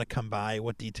more, they want to come by,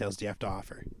 what details do you have to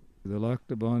offer? The Lac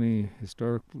du Bonnet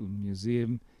Historical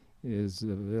Museum is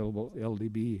available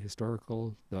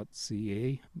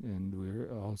ldbhistorical.ca, and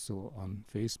we're also on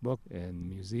Facebook. And the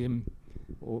museum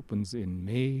opens in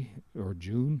May or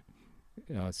June,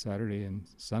 Saturday and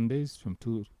Sundays from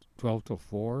 12 till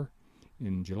 4.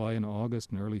 In July and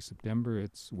August and early September,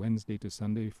 it's Wednesday to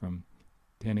Sunday from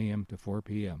 10 a.m. to 4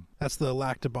 p.m. That's the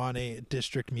Lac du Bonnet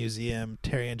District Museum.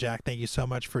 Terry and Jack, thank you so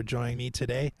much for joining me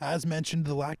today. As mentioned,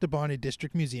 the Lac du Bonnet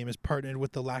District Museum is partnered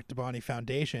with the Lac du Bonnet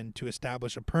Foundation to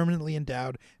establish a permanently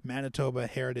endowed Manitoba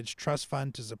Heritage Trust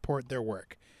Fund to support their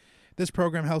work. This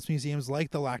program helps museums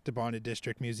like the Lac du Bonnet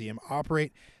District Museum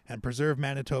operate and preserve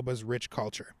Manitoba's rich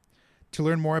culture. To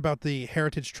learn more about the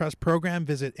Heritage Trust program,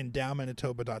 visit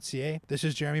endowmanitoba.ca. This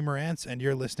is Jeremy Morantz, and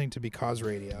you're listening to Because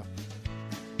Radio.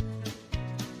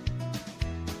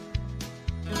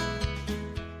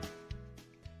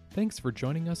 Thanks for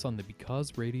joining us on the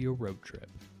Because Radio Road Trip.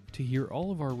 To hear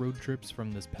all of our road trips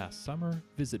from this past summer,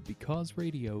 visit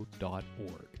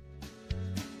becauseradio.org.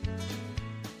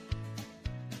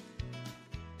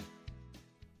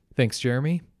 Thanks,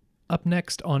 Jeremy. Up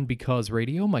next on Because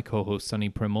Radio, my co-host Sonny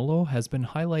Primolo has been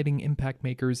highlighting impact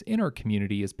makers in our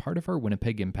community as part of our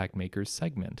Winnipeg Impact Makers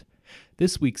segment.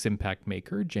 This week's impact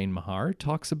maker, Jane Mahar,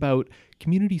 talks about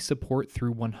community support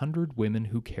through 100 Women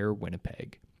Who Care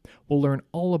Winnipeg. We'll learn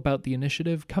all about the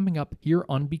initiative coming up here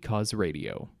on Because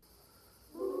Radio.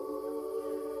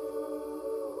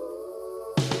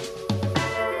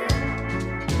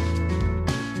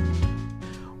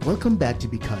 Welcome back to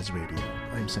Because Radio.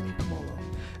 I'm Sonny Pomolo.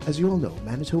 As you all know,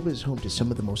 Manitoba is home to some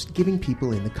of the most giving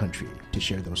people in the country. To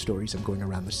share those stories, I'm going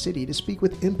around the city to speak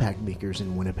with impact makers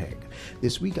in Winnipeg.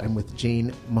 This week, I'm with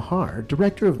Jane Mahar,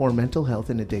 Director for Mental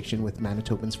Health and Addiction with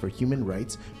Manitobans for Human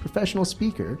Rights, professional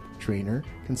speaker, trainer,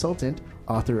 consultant,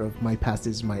 author of My Past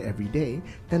is My Everyday,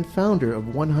 and founder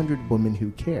of 100 Women Who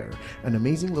Care, an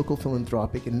amazing local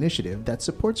philanthropic initiative that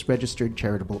supports registered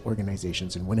charitable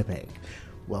organizations in Winnipeg.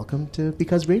 Welcome to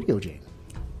Because Radio, Jane.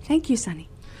 Thank you, Sonny.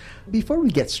 Before we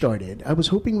get started, I was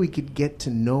hoping we could get to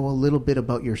know a little bit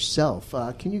about yourself.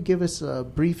 Can you give us a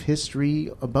brief history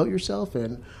about yourself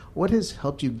and what has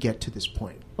helped you get to this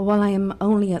point? Well, I am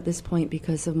only at this point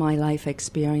because of my life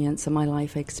experience, and my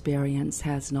life experience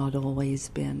has not always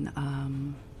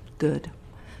been good.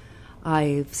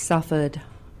 I've suffered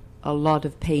a lot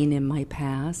of pain in my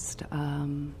past.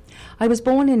 I was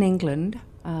born in England.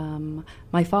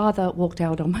 My father walked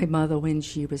out on my mother when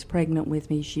she was pregnant with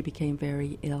me. She became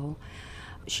very ill.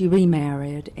 She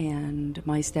remarried, and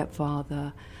my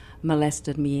stepfather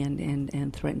molested me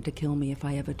and threatened to kill me if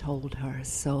I ever told her.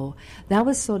 So that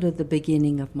was sort of the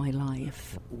beginning of my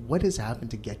life. What has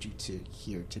happened to get you to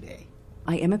here today?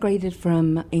 I immigrated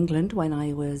from England when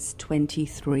I was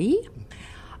 23.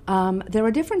 There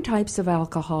are different types of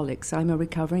alcoholics. I'm a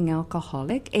recovering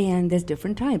alcoholic, and there's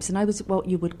different types. And I was what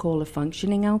you would call a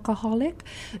functioning alcoholic.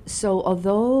 So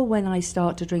although when I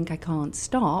start to drink I can't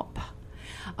stop,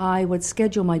 I would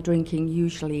schedule my drinking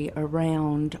usually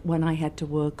around when I had to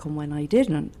work and when I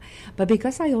didn't. But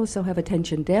because I also have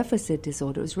attention deficit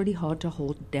disorder, it was really hard to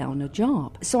hold down a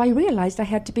job. So I realized I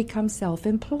had to become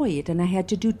self-employed, and I had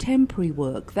to do temporary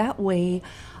work. That way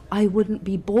I wouldn't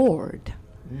be bored.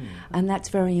 And that's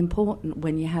very important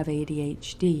when you have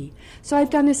ADHD. So I've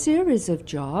done a series of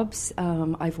jobs.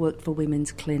 I've worked for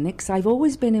women's clinics. I've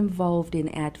always been involved in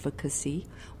advocacy.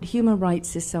 Human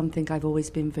rights is something I've always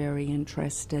been very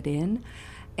interested in.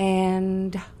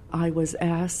 And I was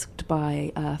asked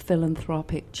by a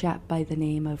philanthropic chap by the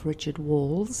name of Richard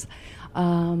Walls,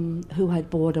 who had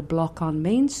bought a block on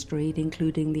Main Street,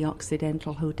 including the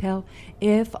Occidental Hotel,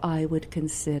 if I would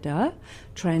consider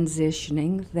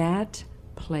transitioning that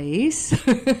place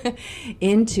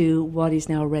into what is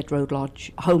now Red Road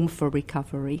Lodge, Home for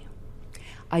Recovery.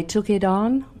 I took it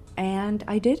on and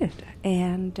I did it,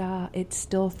 and it's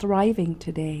still thriving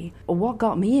today. What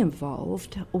got me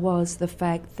involved was the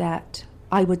fact that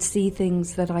I would see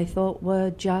things that I thought were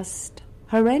just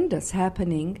horrendous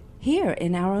happening here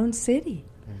in our own city.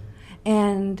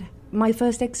 And my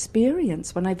first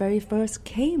experience when I very first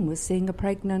came was seeing a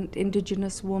pregnant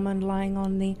Indigenous woman lying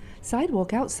on the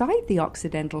sidewalk outside the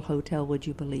Occidental Hotel, would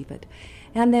you believe it?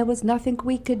 And there was nothing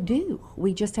we could do.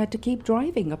 We just had to keep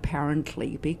driving,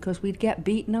 apparently, because we'd get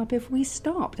beaten up if we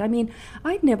stopped. I mean,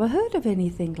 I'd never heard of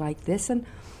anything like this, and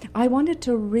I wanted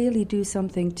to really do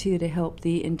something, too, to help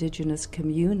the Indigenous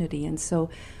community. And so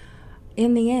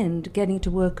in the end, getting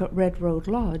to work at Red Road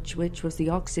Lodge, which was the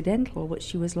Occidental, which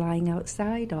she was lying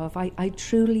outside of, I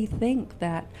truly think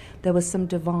that there was some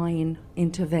divine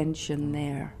intervention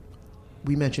there.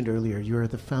 We mentioned earlier you are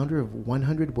the founder of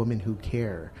 100 Women Who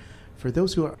Care. For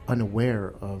those who are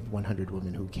unaware of 100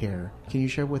 Women Who Care, can you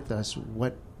share with us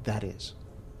what that is?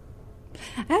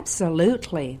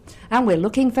 Absolutely. And we're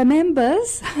looking for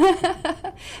members.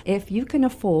 If you can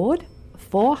afford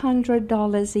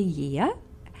 $400 a year,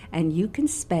 and you can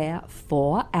spare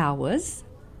 4 hours,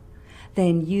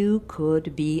 then you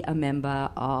could be a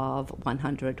member of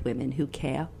 100 Women Who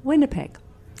Care Winnipeg.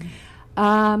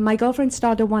 My girlfriend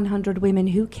started 100 Women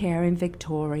Who Care in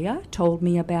Victoria, told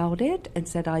me about it, and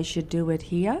said I should do it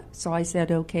here. So I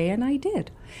said okay, and I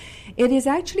did. It is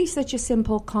actually such a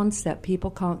simple concept,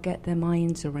 people can't get their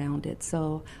minds around it.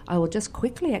 So I will just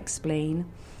quickly explain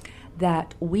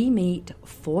that we meet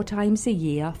 4 times a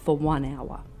year for 1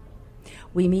 hour.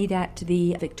 We meet at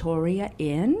the Victoria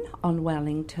Inn on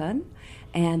Wellington,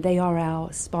 and they are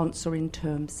our sponsor in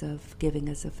terms of giving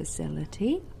us a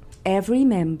facility. Every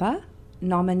member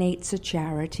nominates a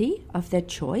charity of their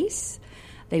choice.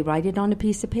 They write it on a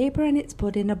piece of paper and it's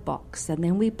put in a box. And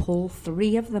then we pull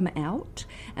 3 of them out,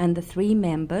 and the 3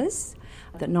 members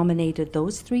that nominated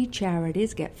those 3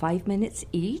 charities get 5 minutes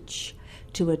each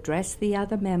to address the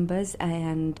other members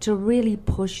and to really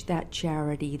push that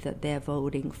charity that they're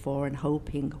voting for and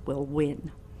hoping will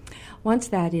win. Once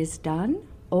that is done,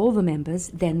 all the members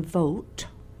then vote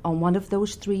on one of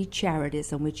those 3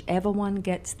 charities, and whichever one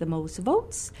gets the most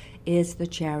votes is the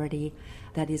charity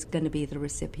that is going to be the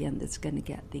recipient that's going to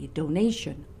get the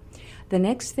donation. The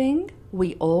next thing,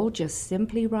 we all just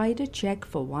simply write a check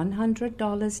for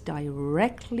 $100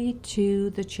 directly to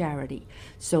the charity.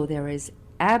 So there is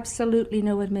absolutely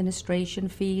no administration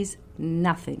fees,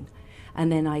 nothing.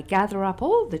 And then I gather up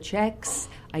all the checks,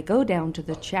 I go down to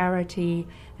the charity,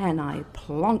 and I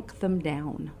plonk them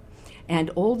down. And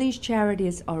all these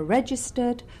charities are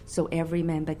registered, so every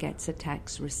member gets a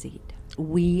tax receipt.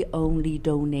 We only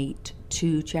donate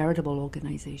to charitable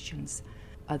organizations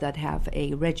that have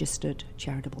a registered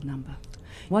charitable number.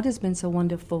 What has been so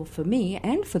wonderful for me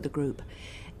and for the group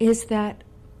is that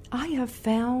I have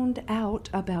found out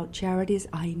about charities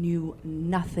I knew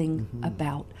nothing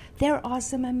about. There are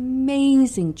some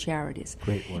amazing charities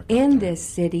in this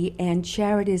city, and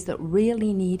charities that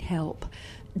really need help.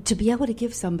 To be able to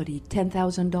give somebody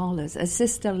 $10,000, as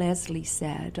Sister Leslie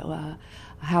said,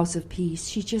 House of Peace,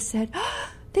 she just said,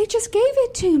 they just gave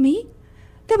it to me.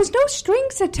 There was no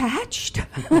strings attached.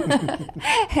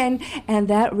 and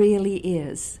that really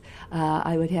is,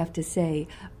 I would have to say,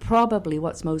 probably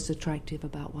what's most attractive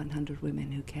about 100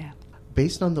 Women Who Care.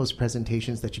 Based on those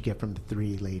presentations that you get from the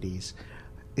 3 ladies,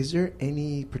 is there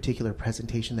any particular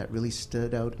presentation that really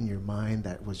stood out in your mind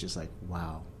that was just like,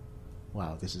 wow,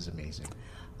 this is amazing?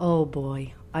 Oh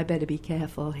boy, I better be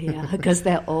careful here because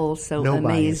they're all so No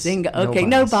amazing. bias. Okay,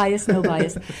 No no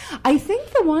bias. I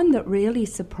think the one that really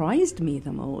surprised me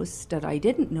the most, that I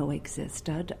didn't know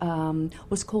existed,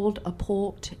 was called A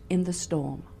Port in the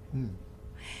Storm.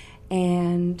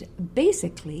 And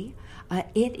basically,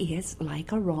 it is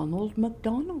like a Ronald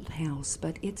McDonald House,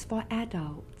 but it's for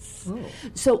adults.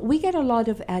 So we get a lot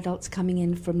of adults coming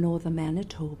in from northern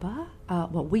Manitoba.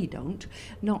 Well, we don't,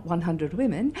 not 100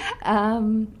 Women.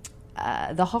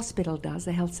 The hospital does,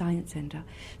 the Health Science Centre.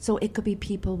 So it could be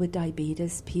people with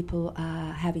diabetes, people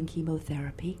having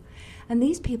chemotherapy. And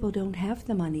these people don't have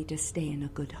the money to stay in a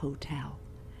good hotel.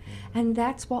 And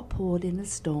that's what Port in the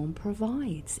Storm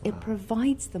provides. It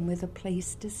provides them with a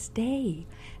place to stay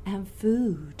and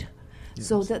food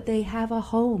so that they have a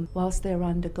home whilst they're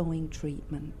undergoing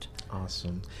treatment.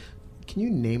 Awesome. Can you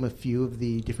name a few of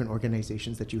the different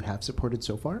organizations that you have supported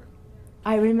so far?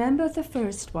 I remember the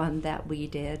first one that we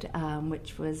did,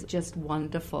 which was just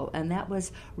wonderful, and that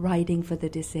was Riding for the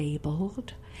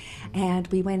Disabled. And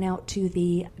we went out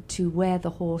to where the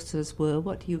horses were.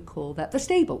 What do you call that? The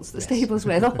stables. The stables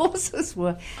where the horses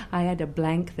were. I had a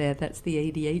blank there. That's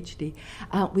the ADHD.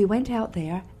 We went out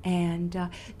there and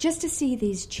just to see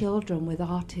these children with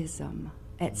autism,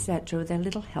 etc., with their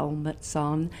little helmets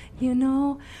on,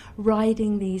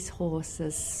 riding these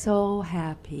horses, so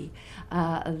happy.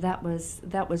 That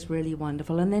was really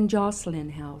wonderful. And then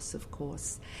Jocelyn House, of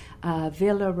course,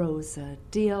 Villa Rosa,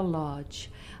 Deer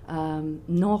Lodge,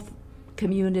 North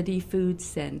Community Food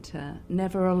Center,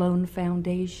 Never Alone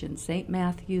Foundation, St.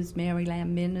 Matthew's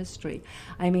Maryland Ministry.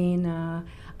 I mean,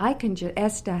 I can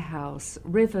Esther House,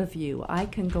 Riverview. I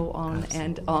can go on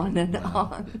and on and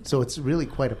on. So it's really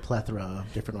quite a plethora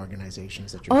of different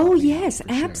organizations that you're Oh, helping yes, out,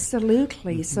 for sure.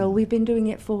 absolutely. So we've been doing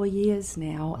it 4 years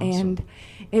now. Awesome. And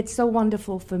it's so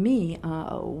wonderful for me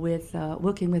with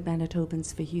working with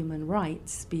Manitobans for Human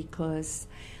Rights, because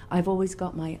I've always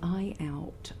got my eye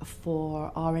out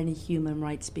for are any human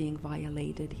rights being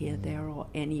violated here, there, or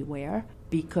anywhere,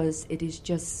 because it is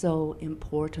just so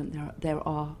important. There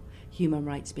are human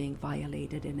rights being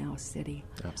violated in our city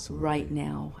right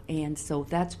now. And so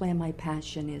that's where my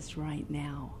passion is right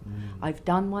now. I've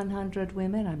done 100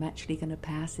 Women. I'm actually going to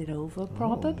pass it over,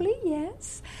 probably,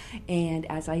 yes. And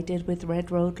as I did with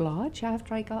Red Road Lodge,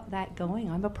 after I got that going,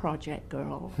 I'm a project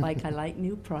girl. Like, I like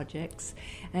new projects.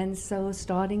 And so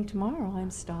starting tomorrow,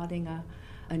 I'm starting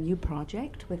a new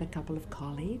project with a couple of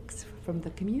colleagues from the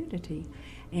community.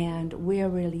 And we're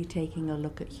really taking a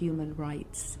look at human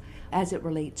rights as it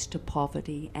relates to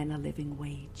poverty and a living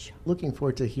wage. Looking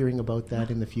forward to hearing about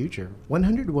that in the future.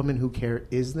 100 Women Who Care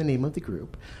is the name of the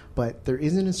group, but there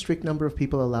isn't a strict number of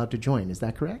people allowed to join. Is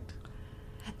that correct?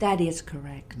 That is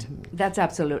correct. That's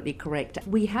absolutely correct.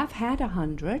 We have had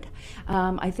 100.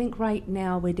 I think right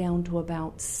now we're down to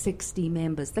about 60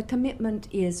 members. The commitment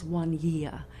is 1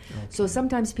 year. Okay. So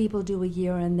sometimes people do a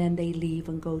year and then they leave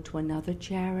and go to another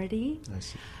charity. I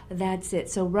see. That's it.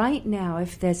 So right now,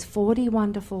 if there's 40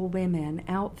 wonderful women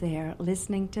out there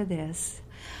listening to this,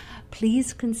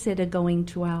 please consider going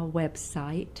to our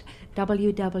website,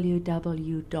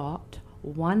 www.100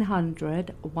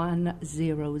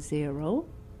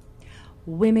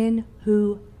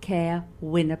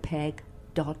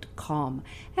 WomenWhoCareWinnipeg.com,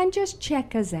 and just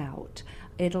check us out.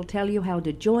 It'll tell you how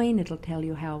to join, it'll tell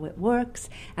you how it works,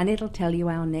 and it'll tell you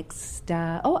our next,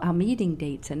 our meeting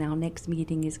dates. And our next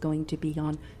meeting is going to be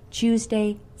on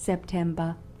Tuesday,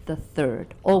 September the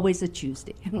 3rd. Always a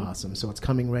Tuesday. Awesome. So it's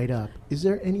coming right up. Is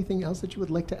there anything else that you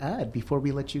would like to add before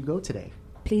we let you go today?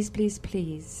 Please, please,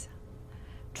 please,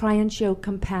 try and show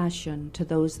compassion to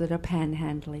those that are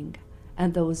panhandling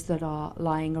and those that are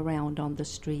lying around on the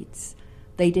streets.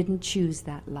 They didn't choose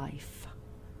that life,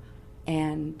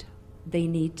 and they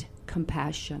need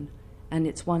compassion. And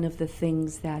it's one of the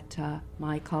things that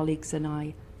my colleagues and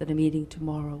I that are meeting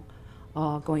tomorrow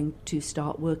are going to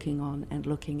start working on and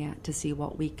looking at to see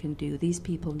what we can do. These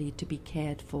people need to be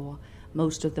cared for.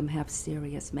 Most of them have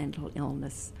serious mental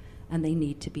illness, and they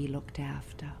need to be looked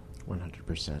after.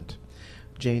 100%.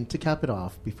 Jane, to cap it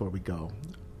off before we go,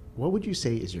 what would you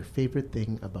say is your favorite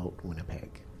thing about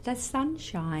Winnipeg? The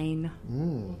sunshine.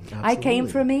 I came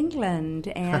from England,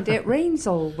 and it rains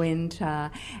all winter,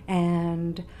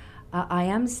 and I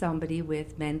am somebody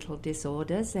with mental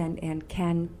disorders and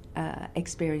can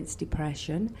experience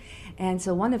depression. And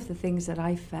so one of the things that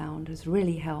I found has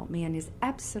really helped me and is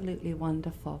absolutely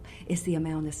wonderful is the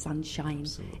amount of sunshine.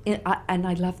 And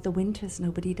I love the winters.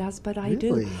 Nobody does, but I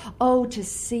do. Oh, to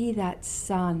see that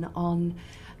sun on...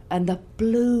 and the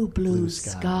blue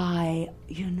sky,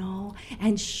 you know,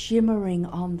 and shimmering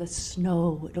on the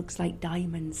snow. It looks like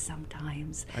diamonds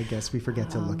sometimes. I guess we forget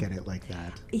to look at it like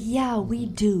that. Yeah, we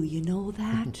do. You know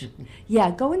that?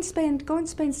 Yeah, go and spend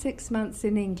 6 months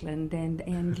in England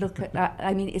and look at.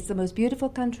 I mean, it's the most beautiful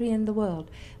country in the world.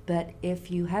 But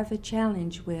if you have a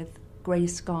challenge with grey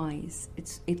skies,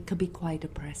 it could be quite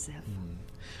oppressive.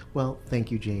 Well,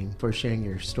 thank you, Jane, for sharing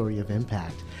your story of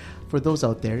impact. For those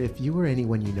out there, if you or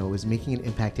anyone you know is making an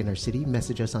impact in our city,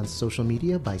 message us on social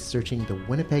media by searching the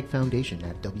Winnipeg Foundation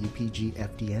at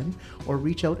WPGFDN, or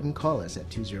reach out and call us at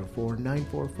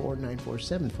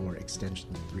 204-944-9474,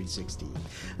 extension 360.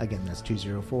 Again, that's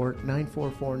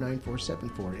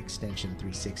 204-944-9474, extension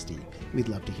 360. We'd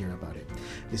love to hear about it.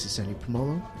 This is Sonny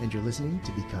Promolo, and you're listening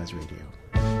to Because Radio.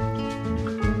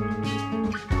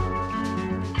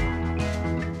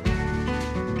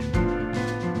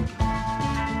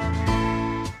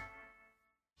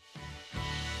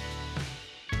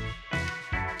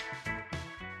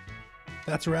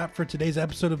 That's a wrap for today's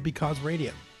episode of Because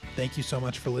Radio. Thank you so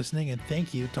much for listening, and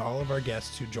thank you to all of our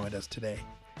guests who joined us today.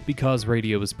 Because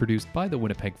Radio is produced by the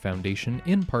Winnipeg Foundation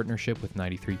in partnership with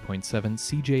 93.7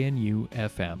 CJNU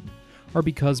FM. Our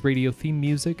Because Radio theme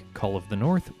music, Call of the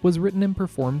North, was written and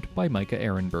performed by Micah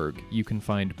Ehrenberg. You can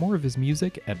find more of his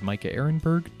music at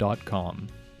micahehrenberg.com.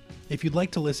 If you'd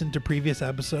like to listen to previous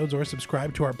episodes or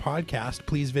subscribe to our podcast,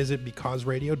 please visit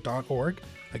becauseradio.org.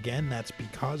 Again, that's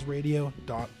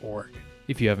becauseradio.org.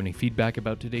 If you have any feedback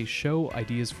about today's show,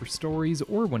 ideas for stories,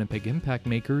 or Winnipeg Impact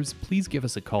Makers, please give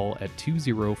us a call at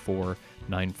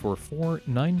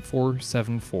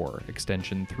 204-944-9474,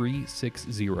 extension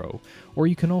 360. Or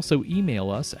you can also email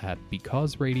us at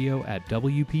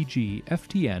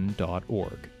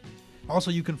becauseradio@wpgftn.org.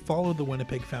 Also, you can follow the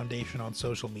Winnipeg Foundation on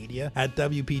social media at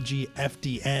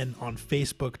WPGFDN on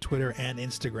Facebook, Twitter, and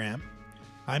Instagram.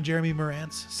 I'm Jeremy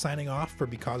Morantz, signing off for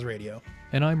Because Radio.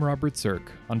 And I'm Robert Zirk.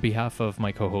 On behalf of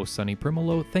my co-host Sonny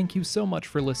Primolo, thank you so much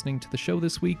for listening to the show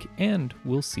this week, and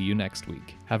we'll see you next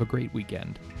week. Have a great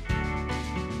weekend.